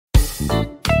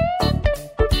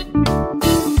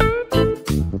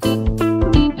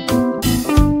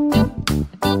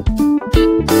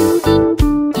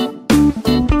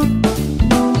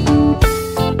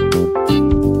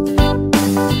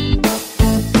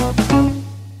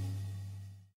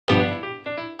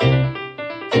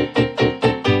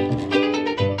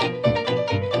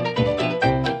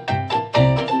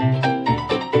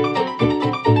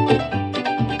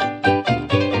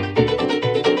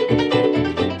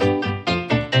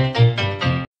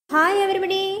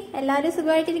എല്ലാവരും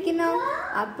സുഖമായിട്ടിരിക്കുന്നു.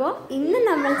 അപ്പോൾ ഇന്ന്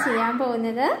നമ്മൾ ചെയ്യാൻ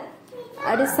പോകുന്നത്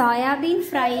ഒരു സോയാബീൻ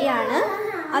ഫ്രൈ ആണ്.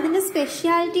 അതിൻ്റെ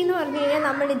സ്പെഷ്യാലിറ്റി എന്ന് പറഞ്ഞു കഴിഞ്ഞാൽ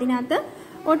നമ്മൾ ഇതിനകത്ത്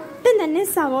ഒട്ടും തന്നെ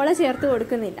സവോള ചേർത്ത്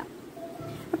കൊടുക്കുന്നില്ല.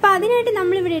 അപ്പോൾ അതിനായിട്ട്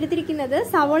നമ്മളിവിടെ എടുത്തിരിക്കുന്നത്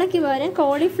സവോളയ്ക്ക് പകരം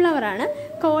കോളിഫ്ലവർ ആണ്.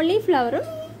 കോളിഫ്ലവറും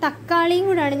തക്കാളിയും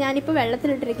കൂടാണ് ഞാനിപ്പോൾ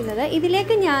വെള്ളത്തിലിട്ടിരിക്കുന്നത്.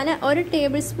 ഇതിലേക്ക് ഞാൻ 1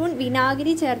 ടേബിൾ സ്പൂൺ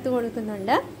വിനാഗിരി ചേർത്ത്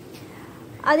കൊടുക്കുന്നുണ്ട്.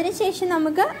 അതിനുശേഷം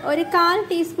നമുക്ക് 1/4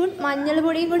 ടീസ്പൂൺ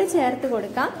മഞ്ഞൾപ്പൊടിയും കൂടി ചേർത്ത്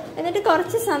കൊടുക്കാം. എന്നിട്ട്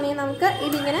കുറച്ച് സമയം നമുക്ക്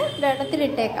ഇതിങ്ങനെ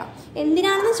വെള്ളത്തിലിട്ടേക്കാം.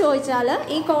 എന്തിനാണെന്ന് ചോദിച്ചാൽ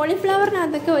ഈ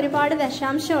കോളിഫ്ലവറിനകത്തൊക്കെ ഒരുപാട്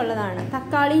വിഷാംശം ഉള്ളതാണ്,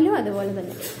 തക്കാളിയിലും അതുപോലെ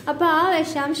തന്നെ. അപ്പോൾ ആ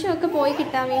വിഷാംശമൊക്കെ പോയി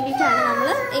കിട്ടാൻ വേണ്ടിയിട്ടാണ് നമ്മൾ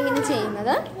ഇങ്ങനെ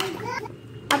ചെയ്യുന്നത്.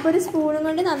 അപ്പോൾ ഒരു സ്പൂണും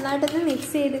കൊണ്ട് നന്നായിട്ടൊന്ന്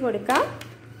മിക്സ് ചെയ്ത് കൊടുക്കാം.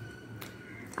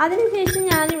 അതിനുശേഷം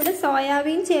ഞാനിവിടെ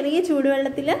സോയാബീൻ ചെറിയ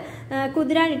ചൂടുവെള്ളത്തിൽ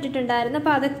കുതിരാൻ ഇട്ടിട്ടുണ്ടായിരുന്നു.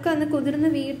 അപ്പോൾ അതൊക്കെ ഒന്ന് കുതിർന്ന്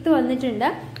വീർത്ത് വന്നിട്ടുണ്ട്.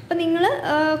 അപ്പോൾ നിങ്ങൾ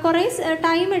കുറേ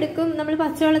ടൈം എടുക്കും നമ്മൾ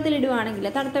പച്ചവെള്ളത്തിലിടുവാണെങ്കിൽ,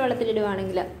 തണുത്ത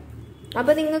വെള്ളത്തിലിടുവാണെങ്കിൽ.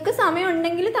 അപ്പോൾ നിങ്ങൾക്ക് സമയം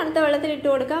ഉണ്ടെങ്കിൽ തണുത്ത വെള്ളത്തിലിട്ട്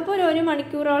കൊടുക്കുക. അപ്പോൾ ഒരു 1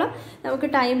 മണിക്കൂറോളം നമുക്ക്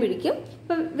ടൈം പിടിക്കും.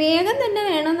 അപ്പം വേഗം തന്നെ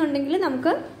വേണമെന്നുണ്ടെങ്കിൽ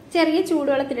നമുക്ക് ചെറിയ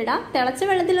ചൂടുവെള്ളത്തിലിടാം, തിളച്ച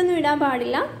വെള്ളത്തിലൊന്നും ഇടാൻ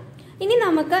പാടില്ല. ഇനി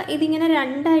നമുക്ക് ഇതിങ്ങനെ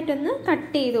രണ്ടായിട്ടൊന്ന്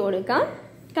കട്ട് ചെയ്ത് കൊടുക്കാം.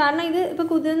 കാരണം ഇത് ഇപ്പോൾ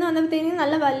കുതിർന്ന് വന്നപ്പോഴത്തേക്കും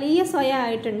നല്ല വലിയ സോയ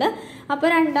ആയിട്ടുണ്ട്. അപ്പോൾ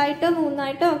 2ആയിട്ടോ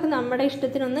 3ആയിട്ടോ ഒക്കെ നമ്മുടെ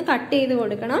ഇഷ്ടത്തിനൊന്ന് കട്ട് ചെയ്ത്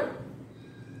കൊടുക്കണം.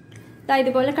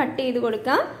 ഇതുപോലെ കട്ട് ചെയ്ത്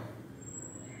കൊടുക്കാം.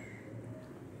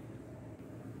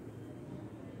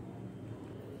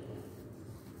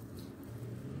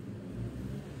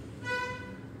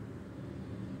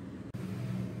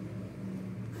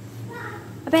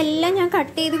 അപ്പോൾ എല്ലാം ഞാൻ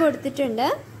കട്ട് ചെയ്ത് കൊടുത്തിട്ടുണ്ട്.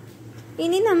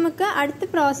 ഇനി നമുക്ക് അടുത്ത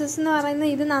പ്രോസസ്സ് എന്ന്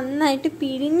പറയുന്നത് ഇത് നന്നായിട്ട്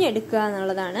പിഴിഞ്ഞെടുക്കുക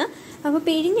എന്നുള്ളതാണ്. അപ്പോൾ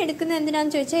പിഴിഞ്ഞെടുക്കുന്നത്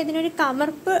എന്തിനാണെന്ന് ചോദിച്ചാൽ ഇതിനൊരു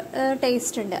കമർപ്പ്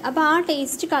ടേസ്റ്റ് ഉണ്ട്. അപ്പോൾ ആ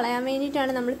ടേസ്റ്റ് കളയാൻ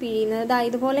വേണ്ടിയിട്ടാണ് നമ്മൾ പിഴിയുന്നത്.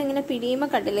 ഇതുപോലെ ഇങ്ങനെ പിഴിയുമ്പോൾ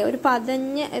കണ്ടില്ലേ ഒരു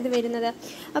പതഞ്ഞ് ഇത് വരുന്നത്.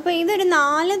 അപ്പോൾ ഇതൊരു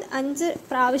 4-5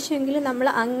 പ്രാവശ്യമെങ്കിലും നമ്മൾ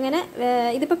അങ്ങനെ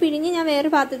ഇതിപ്പോൾ പിഴിഞ്ഞ് ഞാൻ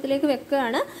വേറെ പാത്രത്തിലേക്ക്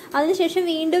വെക്കുകയാണ്. അതിനുശേഷം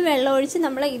വീണ്ടും വെള്ളം ഒഴിച്ച്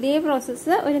നമ്മൾ ഇതേ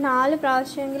പ്രോസസ്സ് ഒരു 4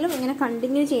 പ്രാവശ്യമെങ്കിലും ഇങ്ങനെ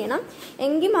കണ്ടിന്യൂ ചെയ്യണം.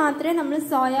 എങ്കിൽ മാത്രമേ നമ്മൾ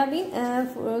സോയാബീൻ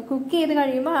കുക്ക് ചെയ്ത്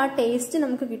കഴിയുമ്പോൾ ആ ടേസ്റ്റ്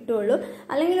നമുക്ക് കിട്ടുള്ളൂ.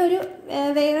 അല്ലെങ്കിൽ ഒരു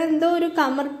വേറെ എന്തോ ഒരു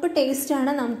കമർപ്പ്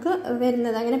ടേസ്റ്റാണ് നമുക്ക്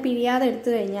വരുന്നത് അങ്ങനെ പിഴിയാതെ എടുത്തു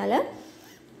കഴിഞ്ഞാൽ.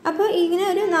 അപ്പോൾ ഇങ്ങനെ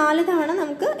ഒരു 4 തവണ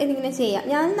നമുക്ക് ഇതിങ്ങനെ ചെയ്യാം.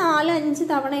 ഞാൻ 4-5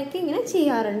 തവണയൊക്കെ ഇങ്ങനെ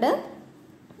ചെയ്യാറുണ്ട്.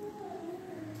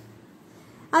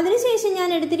 അതിനുശേഷം ഞാൻ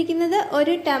എടുത്തിരിക്കുന്നത്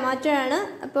ഒരു ടൊമാറ്റോ ആണ്.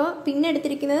 അപ്പോൾ പിന്നെ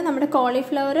എടുത്തിരിക്കുന്നത് നമ്മുടെ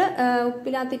കോളിഫ്ലവർ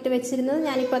ഉപ്പിനകത്തിട്ട് വെച്ചിരുന്നത്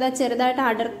ഞാനിപ്പോൾ അത് ചെറുതായിട്ട്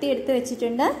അടർത്തി എടുത്ത്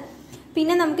വെച്ചിട്ടുണ്ട്.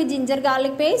 പിന്നെ നമുക്ക് ജിഞ്ചർ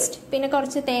ഗാർലിക് പേസ്റ്റ്, പിന്നെ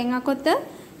കുറച്ച് തേങ്ങാക്കൊത്ത്,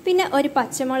 പിന്നെ ഒരു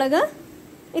പച്ചമുളക്,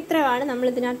 ഇത്രയാണ് നമ്മൾ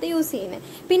ഇതിനകത്ത് യൂസ് ചെയ്യുന്നത്.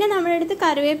 പിന്നെ നമ്മുടെ അടുത്ത്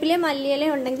കറിവേപ്പില മല്ലിയില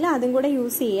ഉണ്ടെങ്കിൽ അതും കൂടെ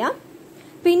യൂസ് ചെയ്യാം.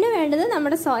 പിന്നെ വേണ്ടത്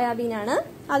നമ്മുടെ സോയാബീനാണ്.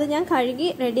 അത് ഞാൻ കഴുകി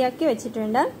റെഡിയാക്കി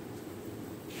വെച്ചിട്ടുണ്ട്.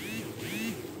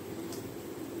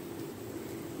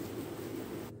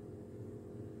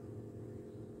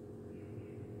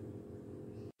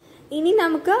 ഇനി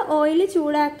നമുക്ക് ഓയിൽ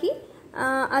ചൂടാക്കി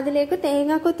അതിലേക്ക്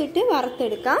തേങ്ങാക്കൊത്തിട്ട്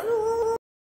വറുത്തെടുക്കാം.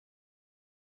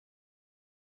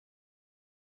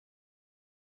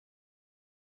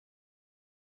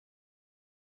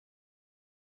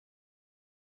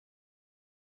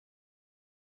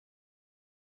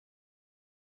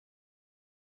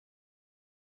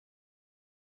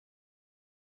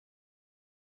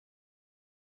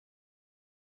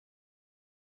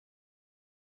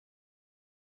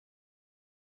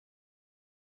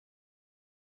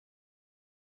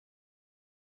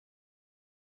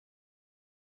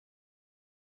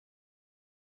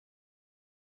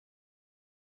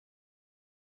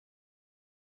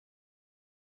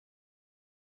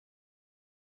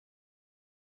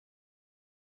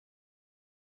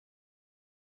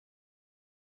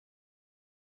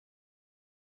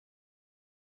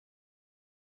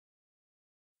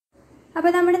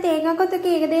 അപ്പോൾ നമ്മുടെ തേങ്ങാക്കൊത്തൊക്കെ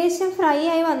ഏകദേശം ഫ്രൈ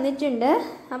ആയി വന്നിട്ടുണ്ട്.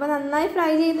 അപ്പോൾ നന്നായി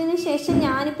ഫ്രൈ ചെയ്തതിന് ശേഷം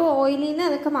ഞാനിപ്പോൾ ഓയിലിൽ നിന്ന്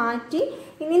അതൊക്കെ മാറ്റി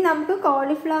ഇനി നമുക്ക്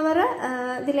കോളിഫ്ലവർ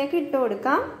ഇതിലേക്ക് ഇട്ട്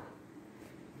കൊടുക്കാം.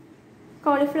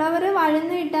 കോളിഫ്ലവർ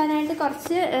വഴന്ന് കിട്ടാനായിട്ട്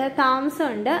കുറച്ച്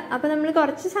താമസമുണ്ട്. അപ്പോൾ നമ്മൾ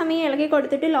കുറച്ച് സമയം ഇളക്കി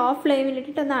കൊടുത്തിട്ട് ലോ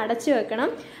ഫ്ലെയിമിലിട്ടിട്ട് ഒന്ന് അടച്ചു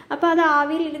വെക്കണം. അപ്പോൾ അത്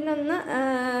ആവിയിലിരുന്നൊന്ന്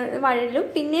വഴലും.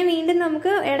 പിന്നെ വീണ്ടും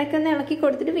നമുക്ക് ഇടയ്ക്കൊന്ന് ഇളക്കി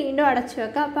കൊടുത്തിട്ട് വീണ്ടും അടച്ചു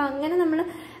വെക്കാം. അപ്പോൾ അങ്ങനെ നമ്മൾ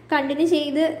കണ്ടിന്യൂ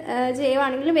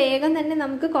ചെയ്യുവാണെങ്കിൽ വേഗം തന്നെ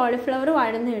നമുക്ക് കോളിഫ്ലവർ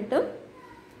വഴന്ന് കിട്ടും.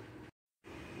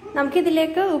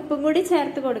 നമുക്കിതിലേക്ക് ഉപ്പും കൂടി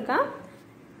ചേർത്ത് കൊടുക്കാം.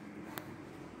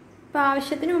 അപ്പോൾ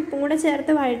ആവശ്യത്തിന് ഉപ്പും കൂടെ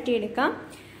ചേർത്ത് വഴറ്റിയെടുക്കാം.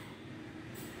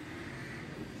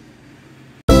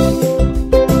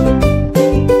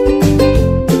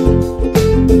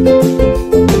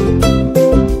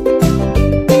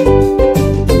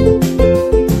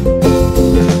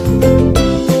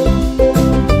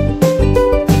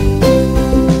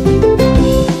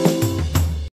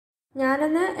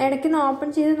 ഞാനൊന്ന് ഇടയ്ക്കൊന്ന് ഓപ്പൺ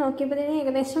ചെയ്ത് നോക്കിയപ്പോഴത്തേനും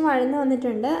ഏകദേശം വഴന്ന്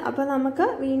വന്നിട്ടുണ്ട്. അപ്പോൾ നമുക്ക്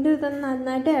വീണ്ടും ഇതൊന്ന്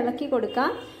നന്നായിട്ട് ഇളക്കി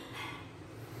കൊടുക്കാം.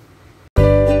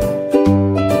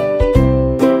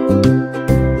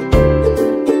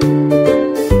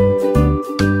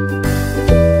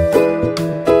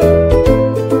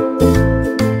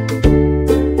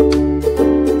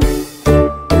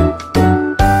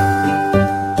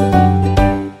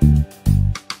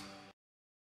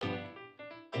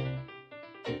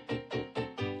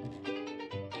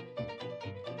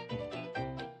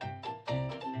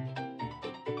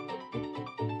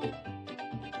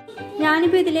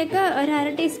 ഞാനിപ്പോൾ ഇതിലേക്ക് ഒരു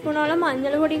 1/2 ടീസ്പൂണോളം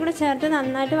മഞ്ഞൾ പൊടിയും കൂടെ ചേർത്ത്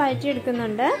നന്നായിട്ട്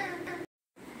വഴറ്റിയെടുക്കുന്നുണ്ട്.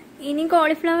 ഇനി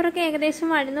കോളിഫ്ലവറൊക്കെ ഏകദേശം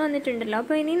വഴന്നു വന്നിട്ടുണ്ടല്ലോ.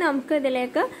 അപ്പോൾ ഇനി നമുക്ക്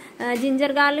ഇതിലേക്ക്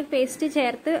ജിഞ്ചർ ഗാർലിക് പേസ്റ്റ്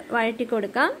ചേർത്ത് വഴറ്റി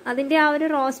കൊടുക്കാം. അതിൻ്റെ ആ ഒരു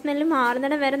റോ സ്മെല്ല്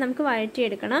മാറുന്നിടം വരെ നമുക്ക്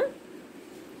വഴറ്റിയെടുക്കണം.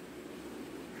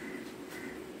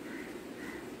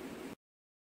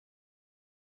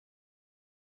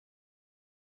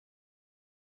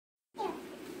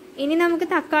 ഇനി നമുക്ക്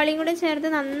തക്കാളിയും കൂടെ ചേർത്ത്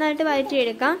നന്നായിട്ട്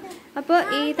വഴറ്റിയെടുക്കാം. അപ്പോൾ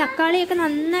ഈ തക്കാളിയൊക്കെ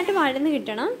നന്നായിട്ട് വഴന്ന്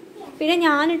കിട്ടണം. പിന്നെ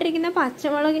ഞാനിട്ടിരിക്കുന്ന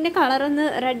പച്ചമുളകിൻ്റെ കളറൊന്ന്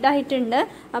റെഡായിട്ടുണ്ട്.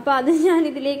 അപ്പോൾ അത് ഞാൻ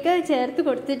ഇതിലേക്ക് ചേർത്ത്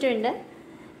കൊടുത്തിട്ടുണ്ട്.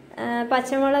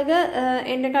 പച്ചമുളക്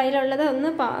എൻ്റെ കയ്യിലുള്ളത്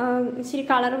ഒന്ന് ഇച്ചിരി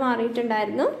കളർ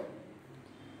മാറിയിട്ടുണ്ടായിരുന്നു.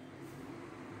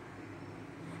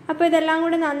 അപ്പോൾ ഇതെല്ലാം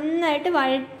കൂടെ നന്നായിട്ട്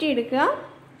വഴറ്റിയെടുക്കുക.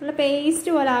 നല്ല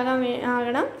പേസ്റ്റ് പോലെ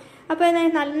ആകണം. അപ്പോൾ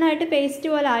നന്നായിട്ട് പേസ്റ്റ്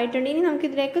പോലെ ആയിട്ടുണ്ട്. ഇനി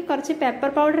നമുക്കിതിലേക്ക് കുറച്ച് പെപ്പർ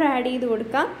പൗഡർ ആഡ് ചെയ്ത്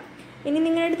കൊടുക്കാം. ഇനി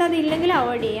നിങ്ങളുടെ അടുത്ത് അതില്ലെങ്കിൽ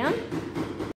അവോയ്ഡ് ചെയ്യാം.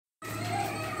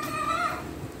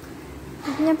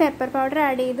 ഞാൻ പെപ്പർ പൗഡർ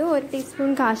ആഡ് ചെയ്തു. 1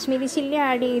 ടീസ്പൂൺ കാശ്മീരി ചില്ലി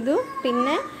ആഡ് ചെയ്തു.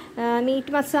 പിന്നെ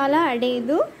മീറ്റ് മസാല ആഡ്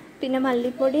ചെയ്തു. പിന്നെ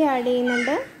മല്ലിപ്പൊടി ആഡ്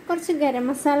ചെയ്യുന്നുണ്ട്. കുറച്ച് ഗരം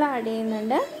മസാല ആഡ്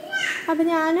ചെയ്യുന്നുണ്ട്. അപ്പോൾ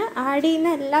ഞാൻ ആഡ്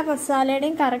ചെയ്യുന്ന എല്ലാ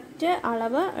മസാലയുടെയും കറക്റ്റ്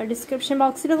അളവ് ഡിസ്ക്രിപ്ഷൻ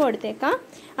ബോക്സിൽ കൊടുത്തേക്കാം.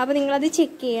 അപ്പോൾ നിങ്ങളത്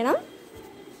ചെക്ക് ചെയ്യണം.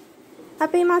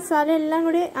 അപ്പോൾ ഈ മസാല എല്ലാം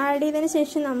കൂടി ആഡ് ചെയ്തതിന്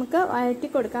ശേഷം നമുക്ക് വഴറ്റി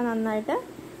കൊടുക്കാം നന്നായിട്ട്.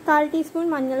 1/4 ടീസ്പൂൺ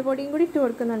മഞ്ഞൾപ്പൊടിയും കൂടി ഇട്ട്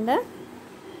കൊടുക്കുന്നുണ്ട്.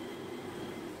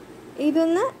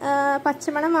 ഇതൊന്ന്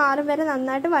പച്ചമണം മാറും വരെ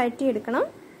നന്നായിട്ട് വഴറ്റിയെടുക്കണം.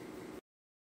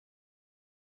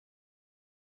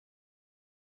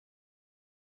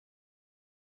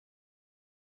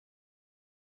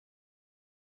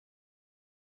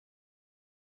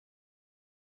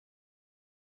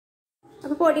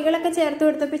 അപ്പോൾ പൊടികളൊക്കെ ചേർത്ത്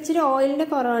കൊടുത്തപ്പോൾ ഇച്ചിരി ഓയിലിൻ്റെ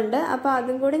കുറവുണ്ട്. അപ്പോൾ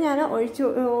അതും കൂടി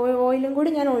ഓയിലും കൂടി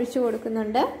ഞാൻ ഒഴിച്ചു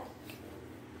കൊടുക്കുന്നുണ്ട്.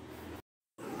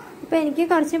 അപ്പോൾ എനിക്ക്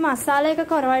കുറച്ച് മസാലയൊക്കെ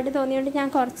കുറവായിട്ട് തോന്നിയുകൊണ്ട് ഞാൻ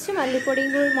കുറച്ച് മല്ലിപ്പൊടിയും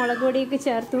കൂടി മുളക് പൊടിയൊക്കെ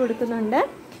ചേർത്ത് കൊടുക്കുന്നുണ്ട്.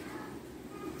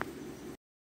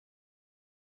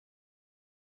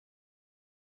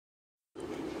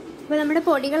 അപ്പോൾ നമ്മുടെ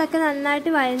പൊടികളൊക്കെ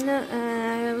നന്നായിട്ട് വഴന്ന്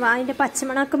അതിൻ്റെ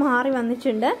പച്ചമണമൊക്കെ മാറി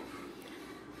വന്നിട്ടുണ്ട്.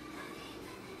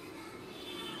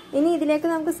 ഇനി ഇതിലേക്ക്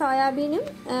നമുക്ക് സോയാബീനും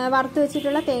വറുത്ത്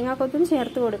വെച്ചിട്ടുള്ള തേങ്ങാക്കൊത്തും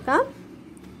ചേർത്ത് കൊടുക്കാം.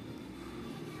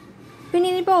 പിന്നെ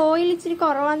ഇനിയിപ്പോൾ ഓയിൽ ഇച്ചിരി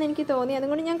കുറവാണെന്ന് എനിക്ക് തോന്നി.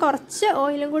 അതുകൊണ്ട് ഞാൻ കുറച്ച്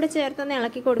ഓയിലും കൂടി ചേർത്തൊന്ന്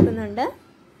ഇളക്കി കൊടുക്കുന്നുണ്ട്.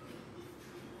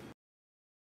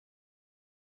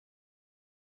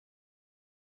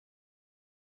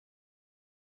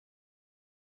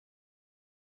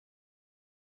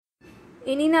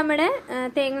 ഇനി നമ്മുടെ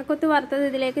തേങ്ങാക്കൊത്ത് വറുത്തത്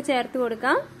ഇതിലേക്ക് ചേർത്ത്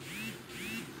കൊടുക്കാം.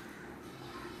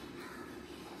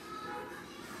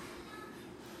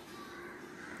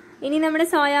 ഇനി നമ്മുടെ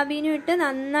സോയാബീനും ഇട്ട്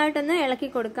നന്നായിട്ടൊന്ന് ഇളക്കി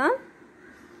കൊടുക്കാം.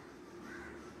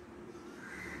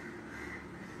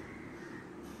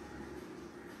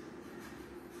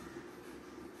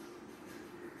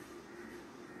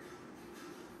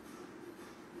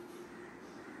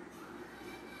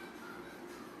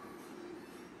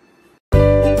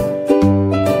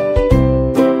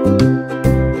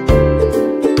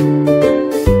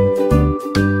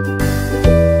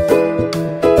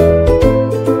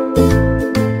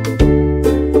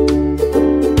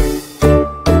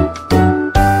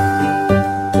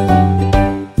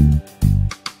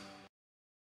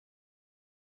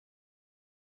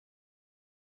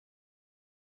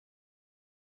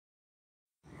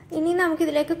 ഇനി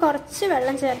നമുക്കിതിലേക്ക് കുറച്ച്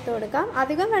വെള്ളം ചേർത്ത് കൊടുക്കാം.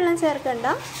 അധികം വെള്ളം ചേർക്കണ്ട,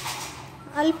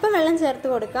 അല്പം വെള്ളം ചേർത്ത്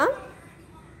കൊടുക്കാം.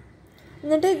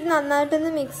 എന്നിട്ട് ഇത്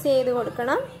നന്നായിട്ടൊന്ന് മിക്സ് ചെയ്ത്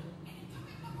കൊടുക്കണം.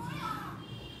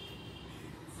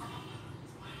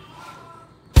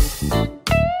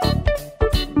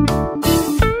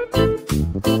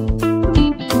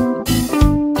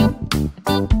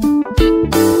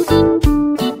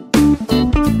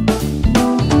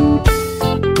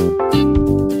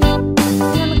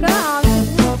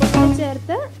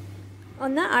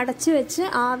 ഒന്ന് അടച്ചു വെച്ച്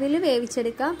ആവിയിൽ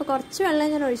വേവിച്ചെടുക്കാം. അപ്പോൾ കുറച്ച് വെള്ളം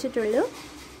ഞാൻ ഒഴിച്ചിട്ടുള്ളൂ.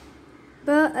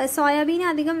 ഇപ്പോൾ സോയാബീൻ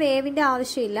അധികം വേവിൻ്റെ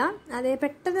ആവശ്യമില്ല, അത്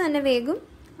പെട്ടെന്ന് തന്നെ വേകും.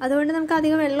 അതുകൊണ്ട് നമുക്ക്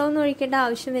അധികം വെള്ളമൊന്നും ഒഴിക്കേണ്ട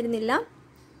ആവശ്യം വരുന്നില്ല.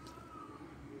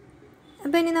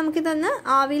 അപ്പോൾ ഇനി നമുക്കിതൊന്ന്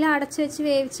ആവിയിൽ അടച്ചു വെച്ച്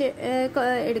വേവിച്ച്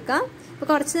എടുക്കാം. അപ്പോൾ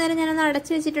കുറച്ച് നേരം ഞാനൊന്ന്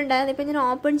അടച്ചു വെച്ചിട്ടുണ്ടായിരുന്നു. ഇപ്പോൾ ഞാൻ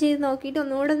ഓപ്പൺ ചെയ്ത് നോക്കിയിട്ട്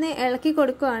ഒന്നുകൂടെ ഒന്ന് ഇളക്കി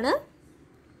കൊടുക്കുവാണ്.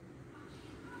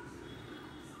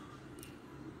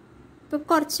 ഇപ്പോൾ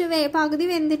കുറച്ച് പകുതി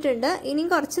വെന്തിട്ടുണ്ട്. ഇനിയും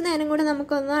കുറച്ച് നേരം കൂടെ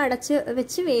നമുക്കൊന്ന് അടച്ച്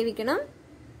വെച്ച് വേവിക്കണം.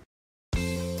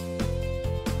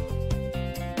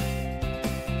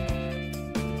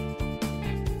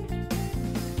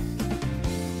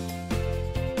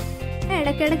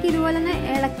 ഇടയ്ക്കിടയ്ക്ക് ഇതുപോലെ ഒന്ന്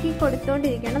ഇളക്കി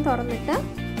കൊടുത്തോണ്ടിരിക്കണം തുറന്നിട്ട്.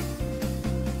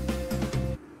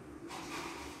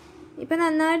 ഇപ്പം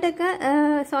നന്നായിട്ടൊക്കെ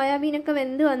സോയാബീനൊക്കെ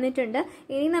വെന്ത് വന്നിട്ടുണ്ട്.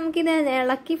 ഇനി നമുക്കിത്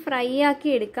ഇളക്കി ഫ്രൈ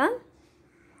ആക്കി എടുക്കാം.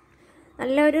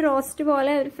 നല്ലൊരു റോസ്റ്റ്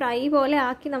പോലെ ഒരു ഫ്രൈ പോലെ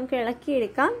ആക്കി നമുക്ക്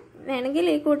ഇളക്കിയെടുക്കാം. വേണമെങ്കിൽ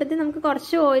ഈ കൂട്ടത്തിൽ നമുക്ക്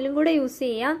കുറച്ച് ഓയിലും കൂടെ യൂസ്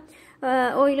ചെയ്യാം,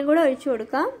 ഓയിലും കൂടെ ഒഴിച്ചു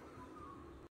കൊടുക്കാം.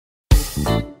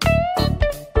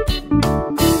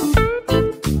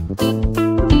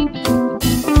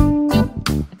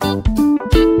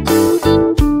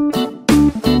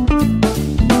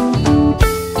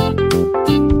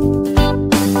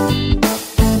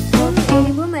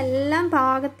 എരിവും എല്ലാം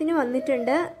പാകത്തിന്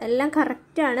വന്നിട്ടുണ്ട്, എല്ലാം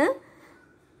കറക്റ്റാണ്.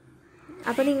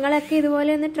 അപ്പോൾ നിങ്ങളൊക്കെ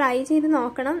ഇതുപോലെ ഒന്ന് ട്രൈ ചെയ്ത്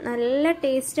നോക്കണം. നല്ല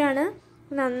ടേസ്റ്റാണ്.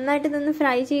 നന്നായിട്ട് നിന്ന്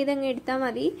ഫ്രൈ ചെയ്തങ്ങ് എടുത്താൽ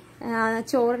മതി.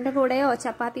 ചോറിൻ്റെ കൂടെയോ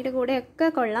ചപ്പാത്തിയുടെ കൂടെയോ ഒക്കെ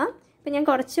കൊള്ളാം. അപ്പം ഞാൻ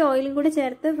കുറച്ച് ഓയിലും കൂടി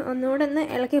ചേർത്ത് ഒന്നുകൂടെ ഒന്ന്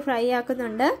ഇളക്കി ഫ്രൈ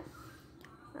ആക്കുന്നുണ്ട്.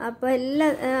 അപ്പോൾ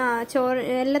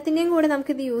എല്ലാത്തിൻ്റെയും കൂടെ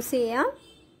നമുക്കിത് യൂസ് ചെയ്യാം.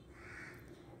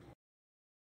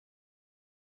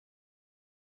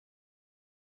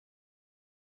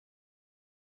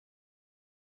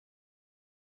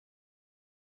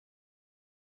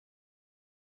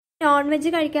 നോൺ വെജ്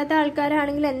കഴിക്കാത്ത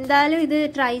ആൾക്കാരാണെങ്കിൽ എന്തായാലും ഇത്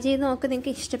ട്രൈ ചെയ്ത് നോക്ക്,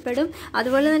 നിങ്ങൾക്ക് ഇഷ്ടപ്പെടും.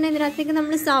 അതുപോലെ തന്നെ ഇതിനകത്തേക്ക്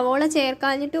നമ്മൾ സവോള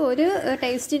ചേർക്കാഞ്ഞിട്ട് ഒരു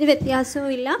ടേസ്റ്റിന് വ്യത്യാസവും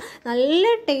ഇല്ല. നല്ല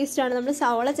ടേസ്റ്റാണ്. നമ്മൾ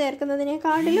സവോള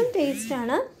ചേർക്കുന്നതിനേക്കാട്ടിലും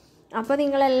ടേസ്റ്റാണ്. അപ്പോൾ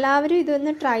നിങ്ങളെല്ലാവരും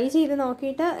ഇതൊന്ന് ട്രൈ ചെയ്ത്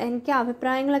നോക്കിയിട്ട് എനിക്ക്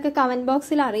അഭിപ്രായങ്ങളൊക്കെ കമൻറ്റ്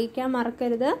ബോക്സിൽ അറിയിക്കാൻ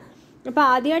മറക്കരുത്. അപ്പോൾ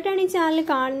ആദ്യമായിട്ടാണ് ഈ ചാനൽ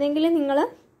കാണുന്നതെങ്കിൽ നിങ്ങൾ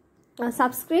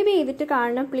സബ്സ്ക്രൈബ് ചെയ്തിട്ട്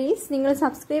കാണണം പ്ലീസ്. നിങ്ങൾ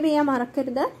സബ്സ്ക്രൈബ് ചെയ്യാൻ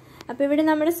മറക്കരുത്. അപ്പോൾ ഇവിടെ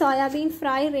നമ്മുടെ സോയാബീൻ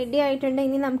ഫ്രൈ റെഡി ആയിട്ടുണ്ട്.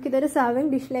 ഇനി നമുക്കിതൊരു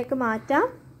സർവിങ് ഡിഷിലേക്ക് മാറ്റാം.